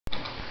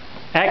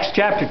Acts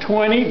chapter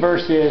 20,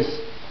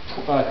 verses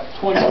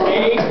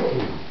 28,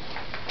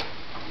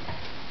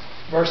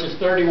 verses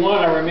 31.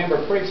 I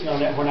remember preaching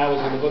on that when I was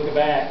in the book of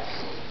Acts.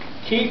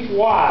 Keep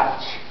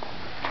watch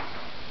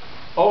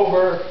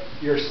over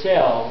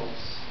yourselves,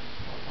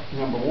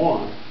 number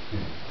one,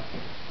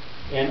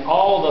 and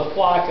all the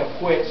flock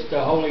of which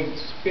the Holy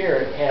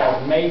Spirit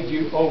has made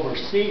you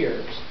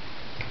overseers.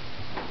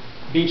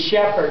 Be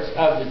shepherds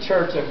of the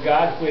church of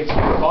God, which he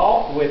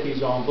bought with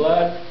his own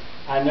blood.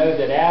 I know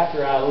that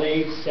after I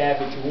leave,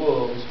 savage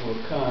wolves will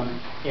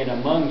come in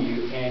among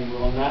you and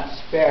will not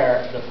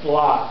spare the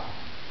flock.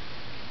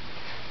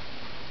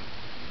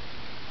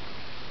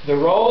 The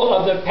role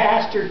of the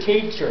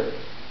pastor-teacher.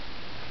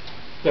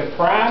 The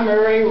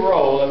primary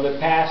role of the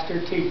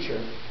pastor-teacher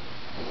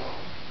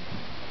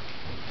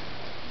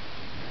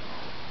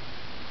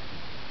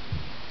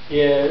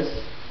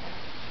is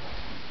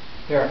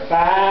there are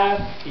 5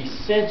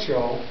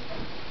 essential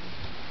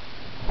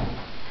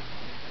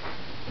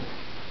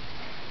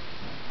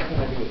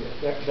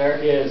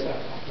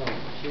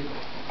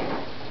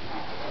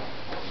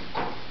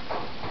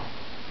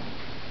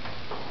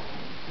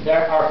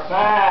there are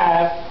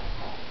 5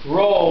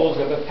 roles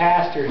of a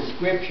pastor in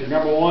Scripture.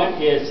 Number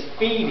 1 is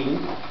feeding.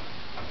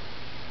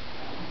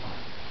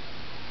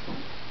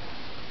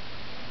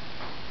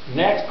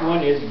 Next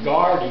one is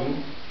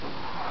guarding.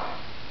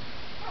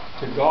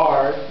 To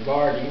guard,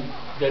 guarding.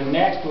 The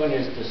next one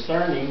is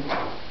discerning.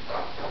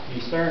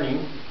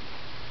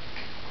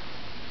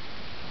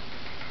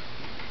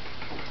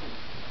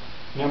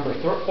 Number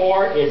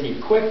 4 is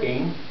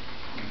equipping.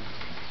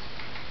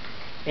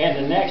 And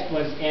the next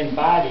one's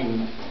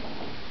embodiment.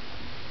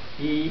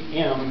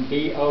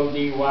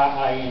 emboding.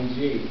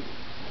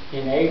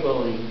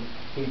 Enabling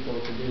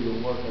people to do the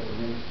work of the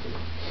ministry.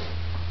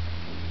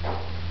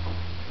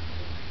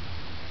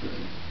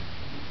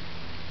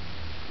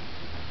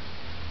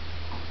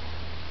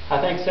 I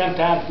think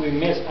sometimes we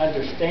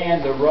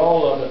misunderstand the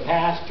role of the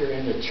pastor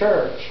in the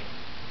church.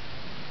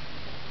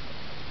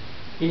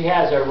 He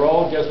has a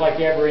role just like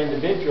every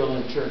individual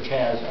in the church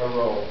has a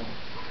role.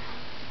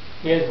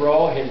 His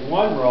role, his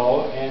one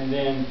role, and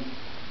then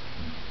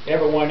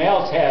everyone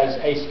else has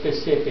a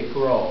specific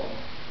role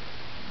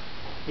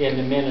in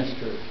the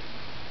ministry.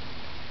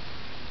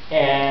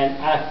 And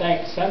I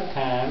think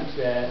sometimes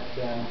that,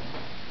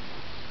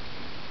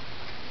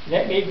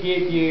 let me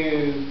give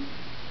you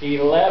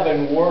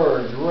 11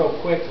 words real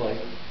quickly.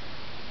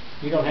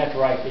 You don't have to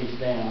write these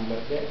down,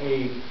 but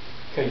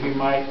because you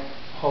might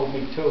hold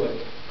me to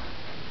it.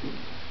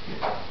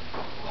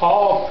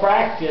 Paul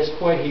practiced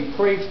what he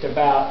preached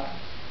about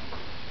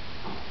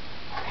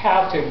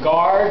how to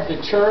guard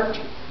the church.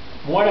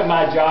 One of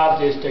my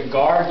jobs is to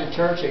guard the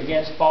church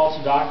against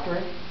false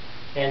doctrine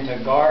and to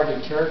guard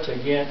the church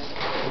against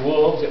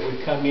wolves that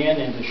would come in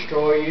and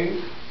destroy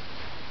you.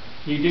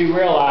 You do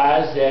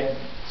realize that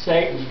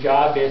Satan's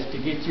job is to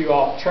get you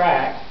off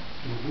track,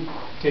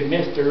 to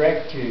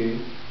misdirect you.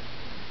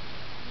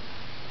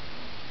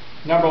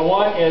 Number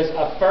 1 is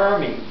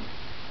affirming.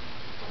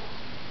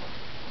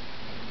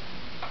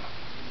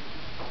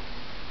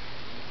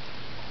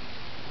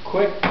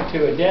 Quick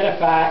to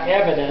identify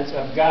evidence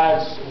of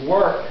God's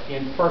work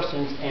in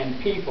persons and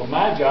people.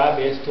 My job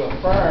is to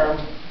affirm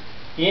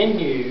in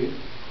you,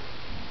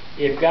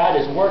 if God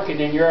is working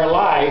in your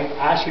life,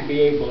 I should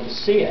be able to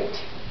see it.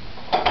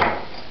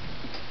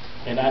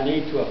 And I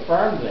need to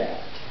affirm that.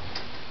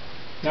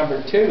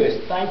 Number 2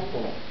 is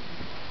thankful.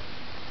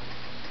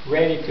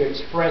 Ready to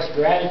express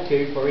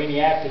gratitude for any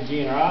act of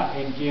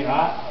generosity.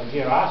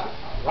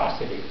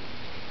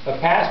 A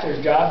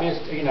pastor's job is,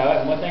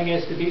 and one thing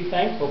is to be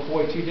thankful for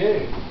what you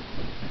do.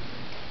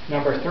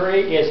 Number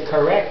 3 is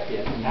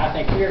corrective. And I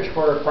think here's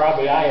where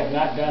probably I have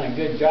not done a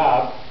good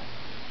job.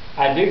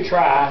 I do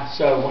try,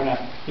 so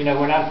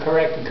when I'm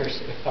correcting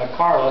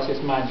Carlos,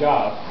 it's my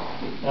job.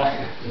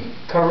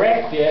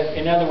 Corrective,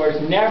 in other words,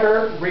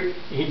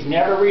 he's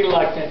never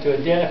reluctant to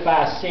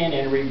identify sin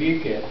and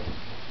rebuke it.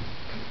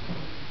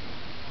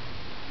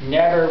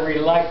 Never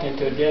reluctant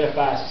to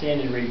identify sin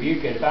and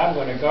rebuke it. If I'm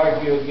going to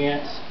guard you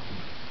against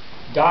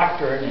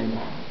doctrine and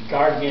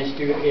guard against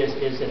you,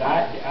 is that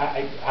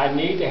I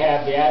need to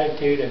have the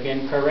attitude of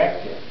being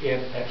corrective.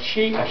 If a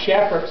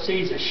shepherd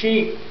sees a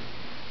sheep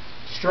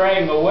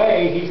straying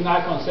away, he's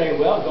not going to say,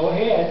 well, go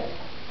ahead,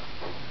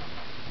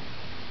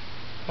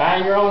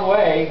 find your own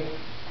way.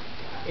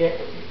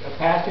 A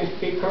pastor is to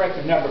be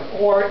corrective. Number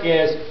 4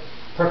 is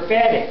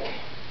prophetic.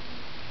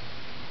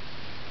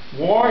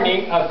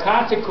 Warning of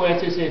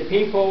consequences if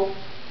people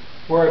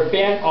were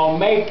bent on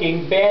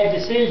making bad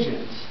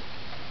decisions.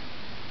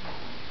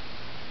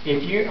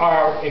 If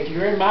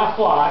you're in my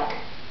flock,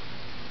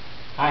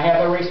 I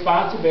have a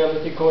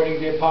responsibility, according to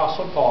the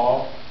Apostle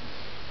Paul,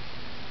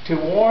 to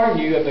warn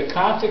you of the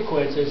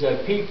consequences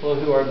of people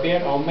who are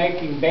bent on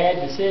making bad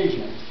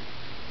decisions.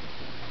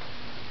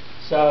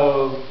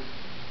 So,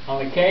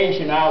 on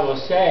occasion I will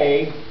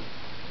say,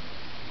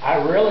 I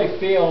really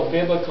feel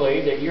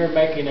biblically that you're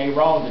making a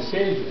wrong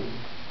decision.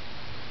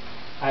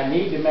 I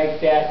need to make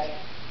that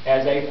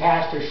as a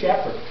pastor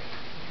shepherd.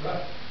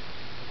 Right.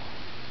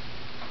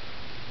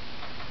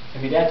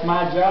 I mean, that's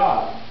my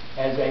job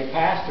as a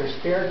pastor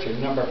spiritual.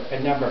 Number 5.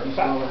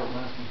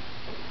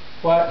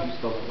 What?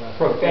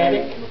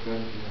 Prophetic. Prophetic.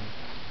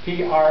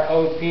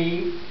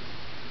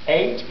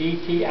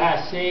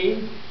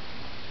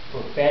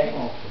 Prophetic.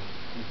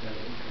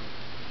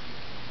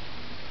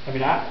 I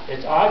mean,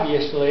 it's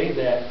obviously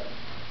that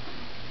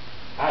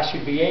I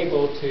should be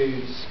able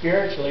to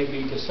spiritually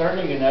be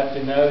discerning enough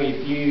to know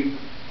if you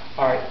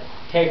are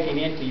taking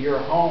into your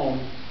home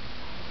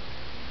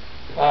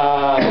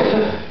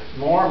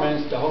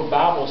Mormons to hold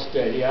Bible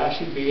study. I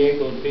should be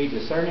able to be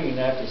discerning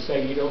enough to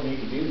say you don't need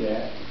to do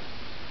that.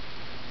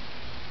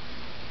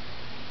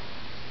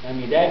 I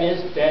mean,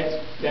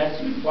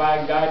 that's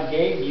why God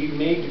gave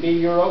me to be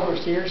your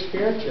overseer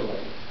spiritually.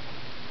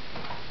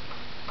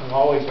 I've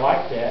always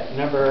liked that.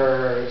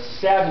 Number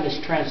 7 is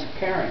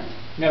transparent.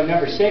 No,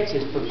 number 6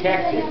 is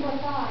protective. Number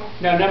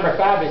 5. No, number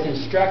 5 is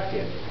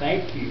instructive.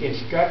 Thank you.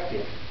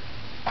 Instructive.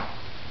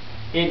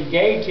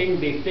 Engaging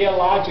the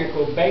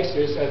theological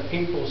basis of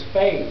people's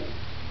faith.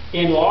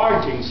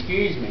 Enlarging,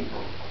 excuse me.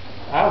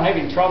 I don't have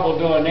any trouble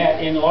doing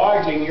that.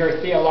 Enlarging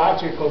your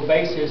theological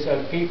basis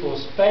of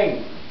people's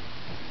faith.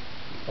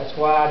 That's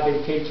why I've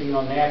been teaching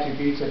on the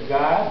attributes of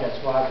God.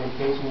 That's why I've been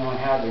teaching on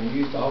how to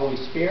use the Holy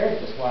Spirit.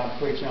 That's why I'm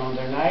preaching on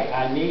tonight.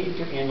 I need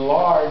to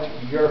enlarge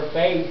your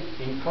faith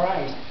in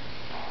Christ.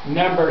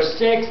 Number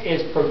 6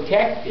 is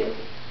protective.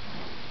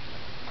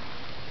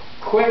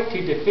 Quick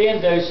to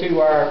defend those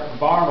who are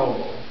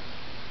vulnerable.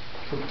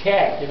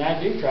 Protect, and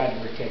I do try to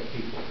protect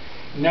people.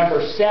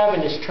 Number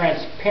 7 is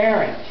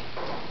transparent.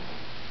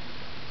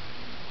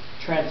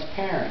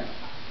 Transparent.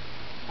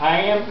 I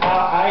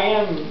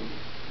am,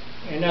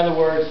 in other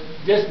words,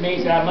 this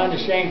means that I'm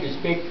unashamed to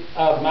speak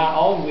of my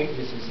own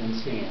weaknesses and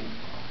sin.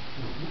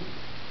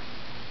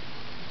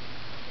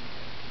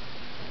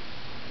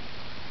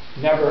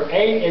 Number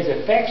 8 is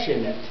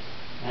affectionate.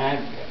 I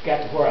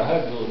got to where I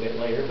hugged a little bit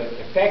later, but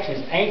affection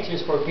is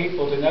anxious for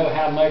people to know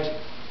how much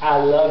I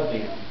love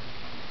them.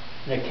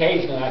 And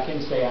occasionally I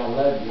can say I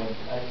love you.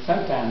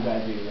 Sometimes I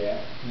do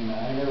that. You know,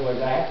 in other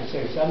words, I have to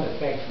show some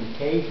affection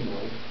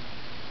occasionally.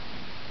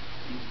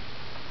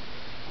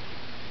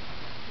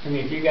 I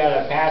mean, if you got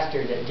a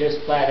pastor that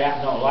just flat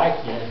out don't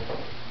like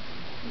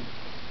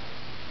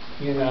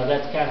you know,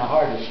 that's kind of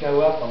hard to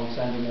show up on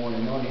Sunday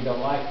morning knowing he don't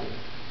like you.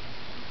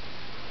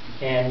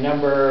 And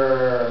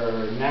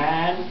number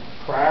 9,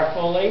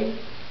 prayerfully,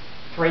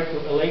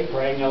 frequently,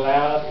 praying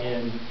aloud.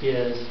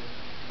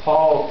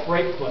 Paul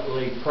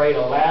frequently prayed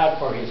aloud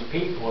for his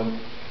people.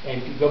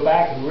 And if you go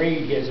back and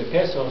read his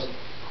epistles,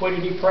 what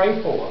did he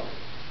pray for?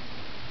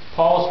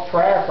 Paul's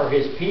prayer for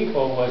his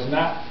people was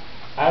not,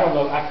 I don't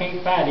know, I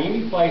can't find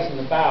any place in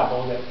the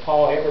Bible that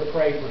Paul ever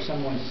prayed for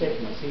someone's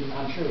sickness.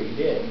 I'm sure he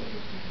did.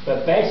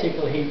 But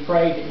basically he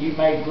prayed that you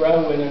may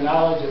grow in the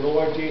knowledge of the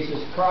Lord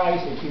Jesus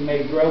Christ, that you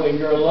may grow in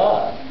your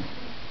love.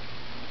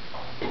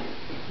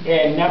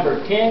 And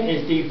number 10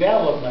 is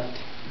development.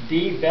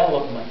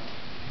 Development.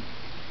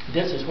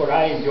 This is what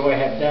I enjoy,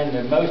 have done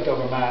the most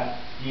over my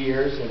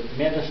years of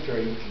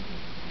ministry.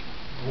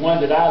 The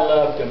one that I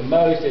love the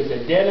most is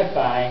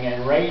identifying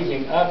and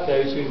raising up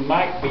those who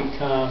might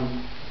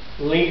become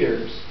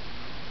leaders.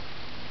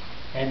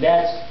 And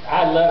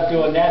I love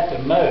doing that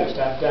the most.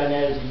 I've done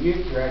that as a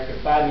youth director,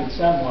 finding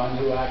someone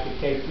who I could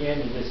take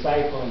in and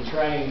disciple and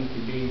train to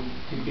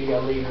be a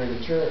leader in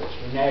the church.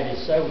 And that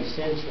is so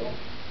essential.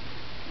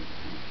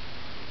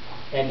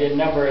 And then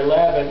number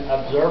 11,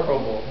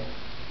 observable.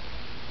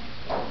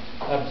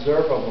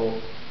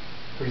 Observable.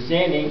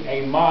 Presenting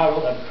a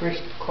model of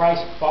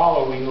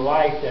Christ-following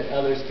life that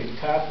others could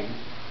copy.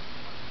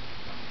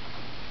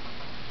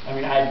 I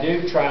mean, I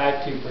do try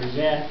to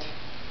present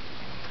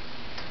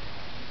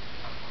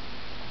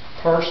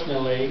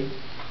personally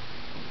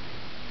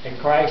a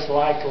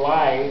Christ-like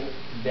life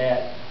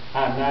that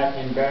I'm not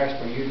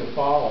embarrassed for you to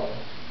follow.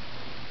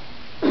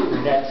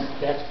 And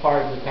that's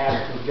part of the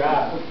pastor's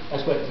job.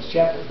 That's what the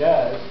shepherd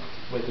does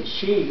with the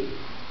sheep.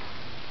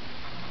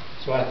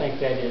 So I think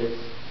that is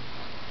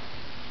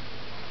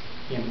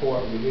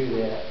important to do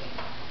that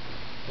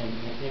and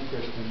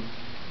interesting.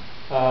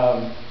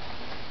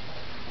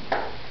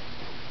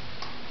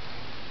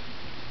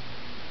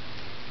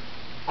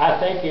 I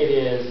think it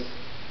is.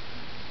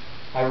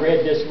 I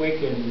read this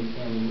week in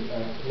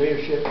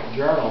Leadership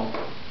Journal,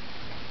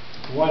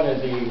 one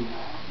of the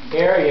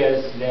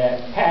areas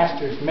that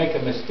pastors make a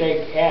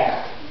mistake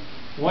at.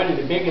 One of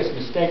the biggest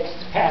mistakes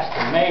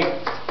pastors make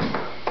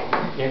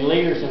in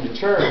leaders in the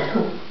church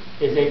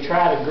is they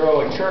try to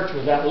grow a church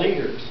without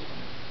leaders.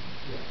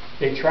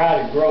 They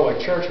try to grow a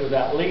church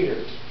without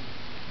leaders.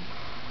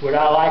 Would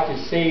I like to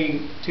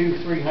see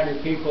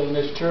 200-300 people in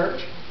this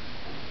church?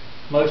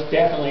 Most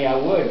definitely I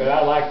would, but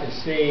I'd like to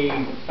see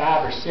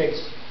 5 or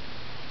 6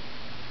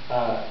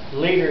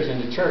 leaders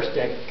in the church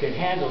that could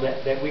handle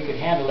that we could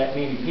handle that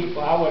many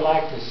people. I would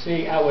like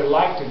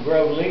to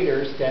grow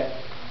leaders that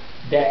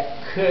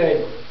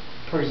could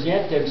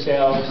present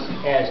themselves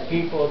as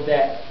people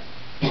that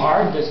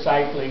are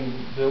discipling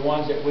the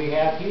ones that we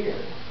have here.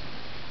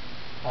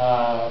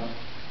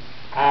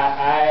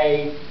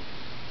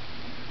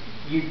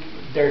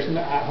 there's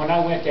no, when I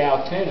went to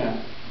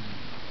Altoona,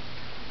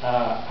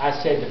 I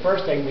said the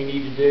first thing we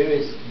need to do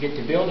is get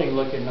the building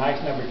looking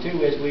nice. Number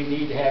two is we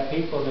need to have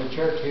people in the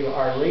church who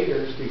are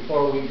leaders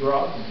before we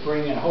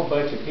bring in a whole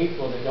bunch of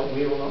people that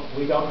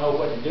we don't know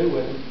what to do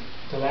with them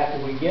till after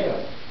we get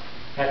them.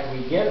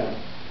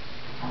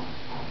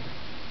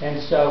 And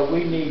so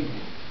you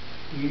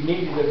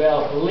need to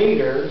develop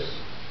leaders,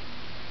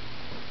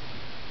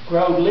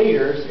 grow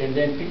leaders, and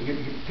then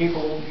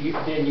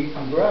then you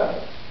can grow.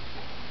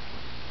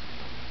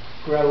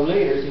 Grow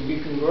leaders and you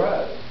can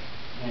grow.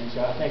 And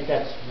so I think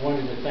that's one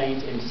of the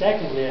things. And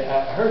secondly,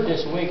 I heard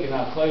this week, and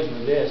I'll close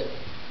with this.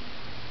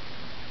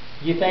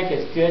 You think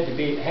it's good to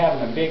be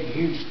having a big,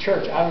 huge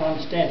church. I don't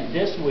understand it.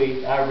 This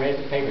week, I read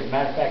the paper, as a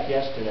matter of fact,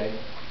 yesterday,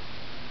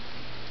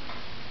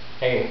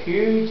 a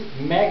huge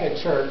mega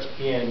church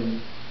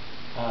in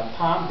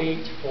Palm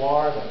Beach,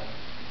 Florida,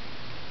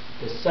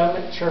 the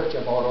Summit Church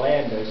of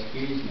Orlando,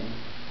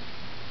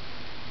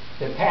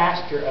 the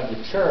pastor of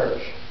the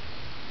church,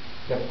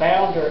 the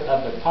founder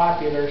of the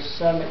popular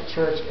Summit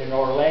Church in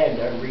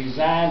Orlando,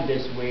 resigned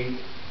this week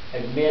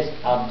amidst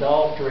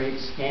adultery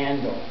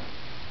scandal.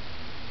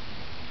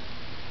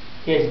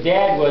 His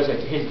dad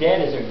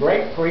is a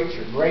great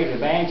preacher, great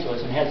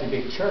evangelist, and has a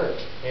big church.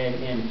 And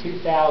in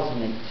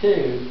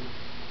 2002,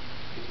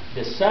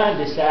 the son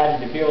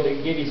decided to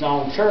get his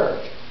own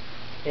church,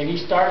 and he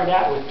started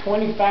out with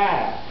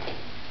 25.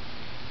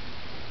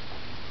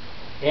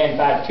 And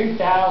by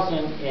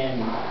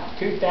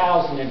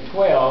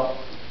 2012,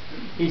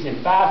 he's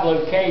in 5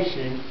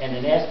 locations and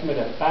an estimate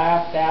of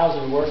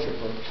 5,000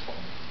 worshipers.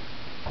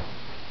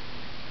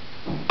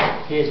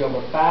 He has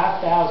over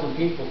 5,000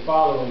 people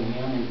following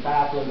him in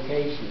 5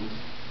 locations.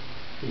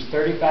 He's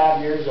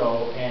 35 years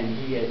old, and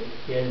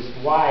his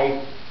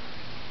wife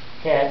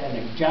had an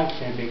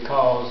injunction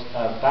because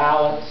of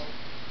violence,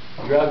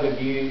 drug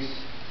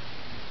abuse,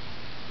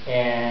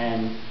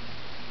 and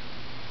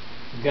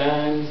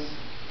guns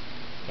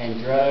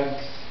and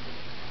drugs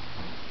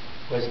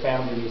was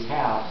found in his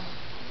house.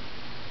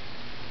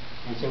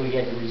 And so he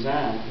had to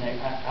resign.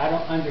 Now, I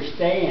don't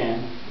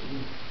understand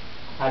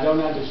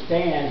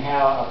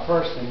how a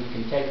person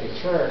can take a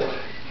church,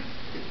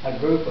 a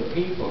group of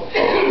people,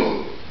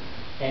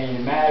 and in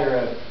a matter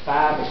of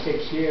 5 or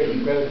 6 years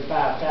and grow to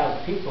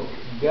 5,000 people.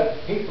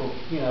 People,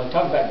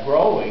 talk about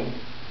growing,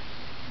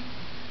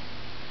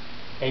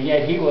 and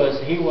yet he's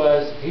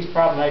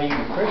probably not even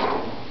a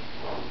Christian,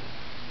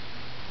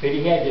 but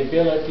he had the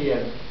ability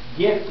of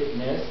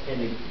giftedness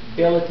and the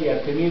ability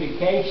of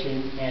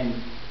communication and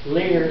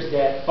leaders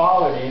that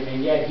followed him,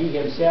 and yet he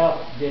himself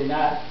did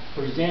not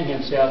present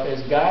himself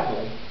as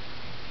godly.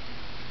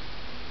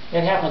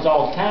 It happens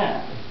all the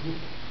time.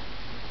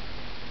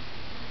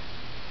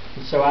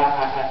 And so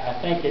I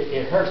think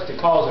it hurts the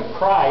cause of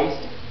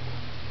Christ.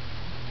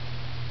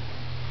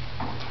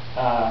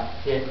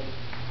 It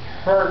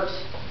hurts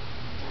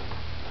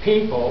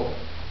people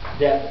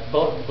that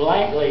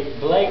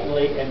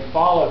blatantly and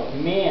follow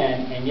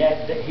men, and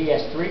yet he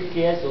has 3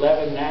 kids,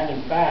 11, 9,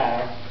 and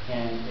 5,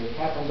 and it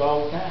happens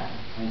all the time.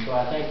 And so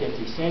I think it's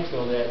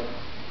essential that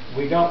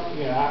we don't,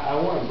 I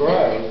want to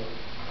grow,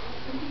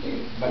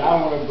 but I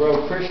want to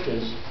grow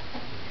Christians.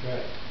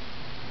 Right.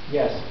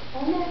 Yes.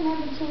 On that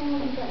number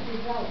 10, we've got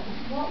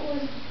development. What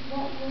was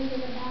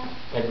it about?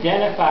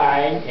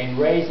 Identifying and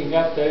raising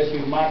up those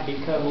who might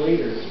become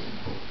leaders.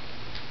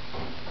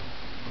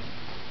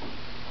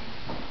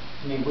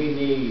 I mean, we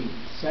need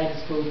Sunday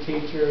school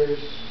teachers,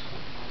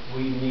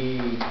 we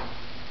need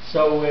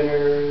soul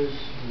winners,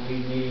 we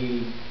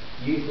need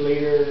youth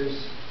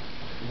leaders,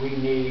 we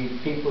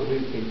need people who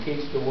can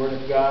teach the Word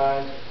of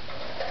God,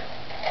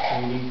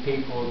 we need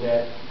people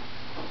that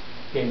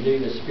can do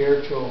the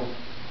spiritual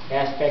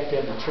aspect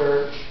of the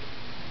church,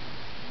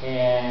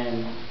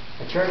 and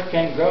a church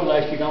can't grow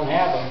unless you don't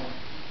have them.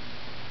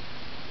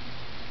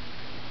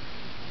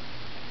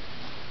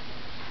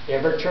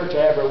 Every church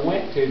I ever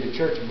went to, the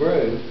church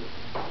grew.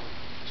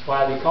 That's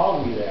why they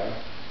called me there.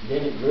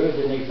 Then it grew,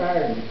 then they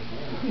fired me. I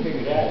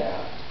figured that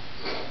out.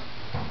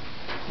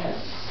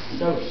 That's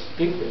so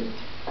stupid.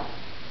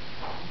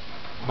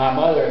 My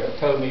mother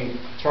told me,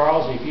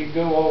 Charles, if you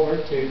go over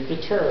to the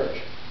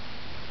church,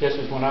 this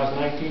was when I was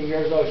 19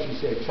 years old, she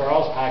said,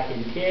 Charles, I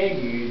can tell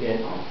you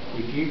that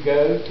if you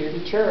go to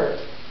the church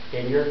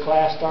and your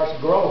class starts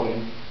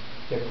growing,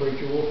 the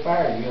preacher will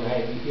fire you.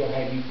 He'll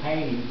have you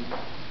painting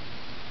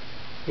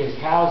his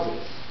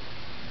houses.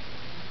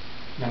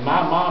 Now,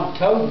 my mom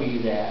told me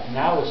that, and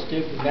I was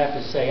stupid enough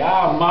to say,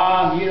 "Oh,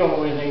 Mom, you don't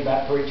know anything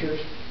about preachers."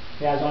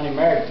 I was only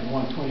married to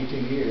one 22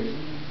 years.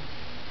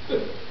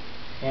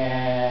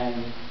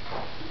 And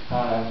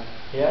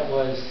it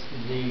was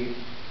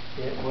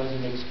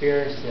an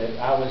experience that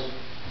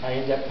I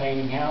ended up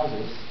painting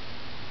houses.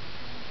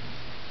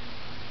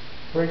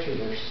 Preachers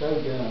are so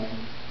dumb.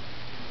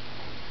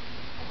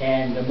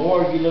 And the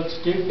more you look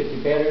stupid, the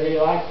better they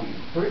like you.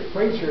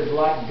 Preachers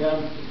like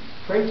dumb.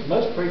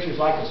 Most preachers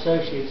like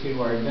associates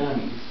who are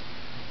dummies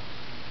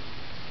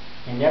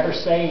and never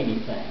say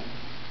anything.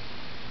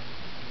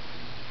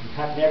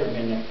 I've never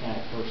been that kind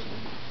of person.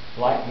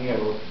 like me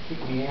or kick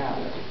me out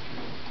of it.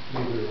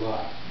 Neither do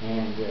I.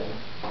 And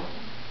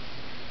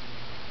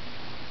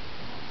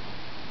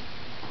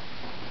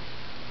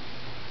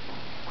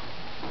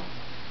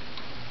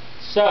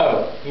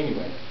so,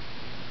 anyway,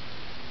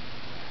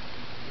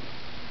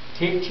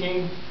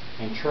 teaching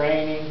and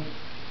training,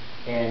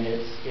 and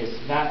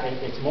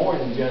it's more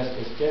than just,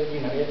 it's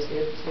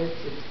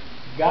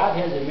God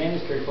has a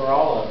ministry for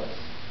all of us.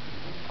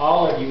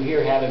 All of you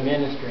here have a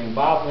ministry, and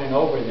Bob went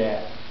over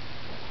that.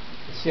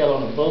 It's still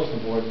on the bulletin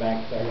board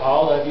back there.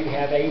 All of you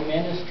have a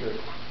ministry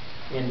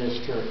in this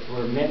church.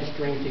 We're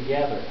ministering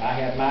together. I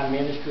have my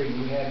ministry,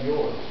 you have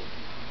yours.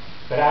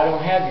 But I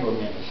don't have your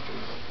ministry.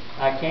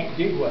 I can't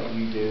do what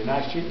you do, and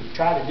I shouldn't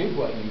try to do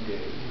what you do.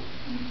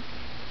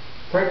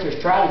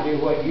 Preachers try to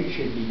do what you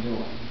should be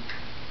doing,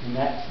 and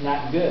that's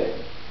not good.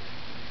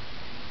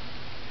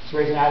 That's the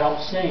reason I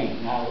don't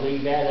sing. I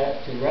leave that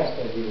up to the rest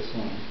of you to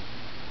sing.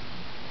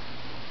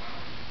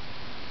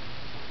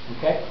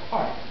 Okay? All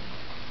right.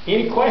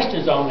 Any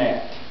questions on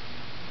that?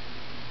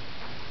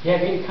 Do you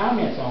have any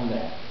comments on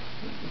that?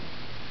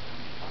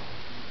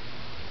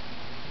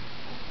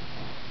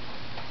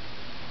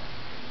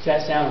 Does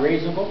that sound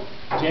reasonable?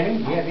 Jimmy,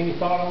 do you have any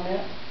thought on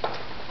that?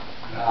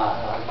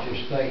 I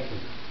just think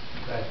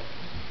that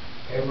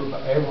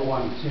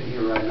everyone sitting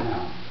here right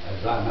now,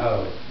 as I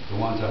know, the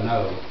ones I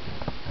know,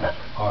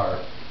 are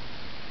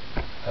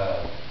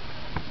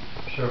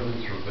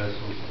servants or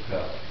vessels of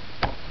God.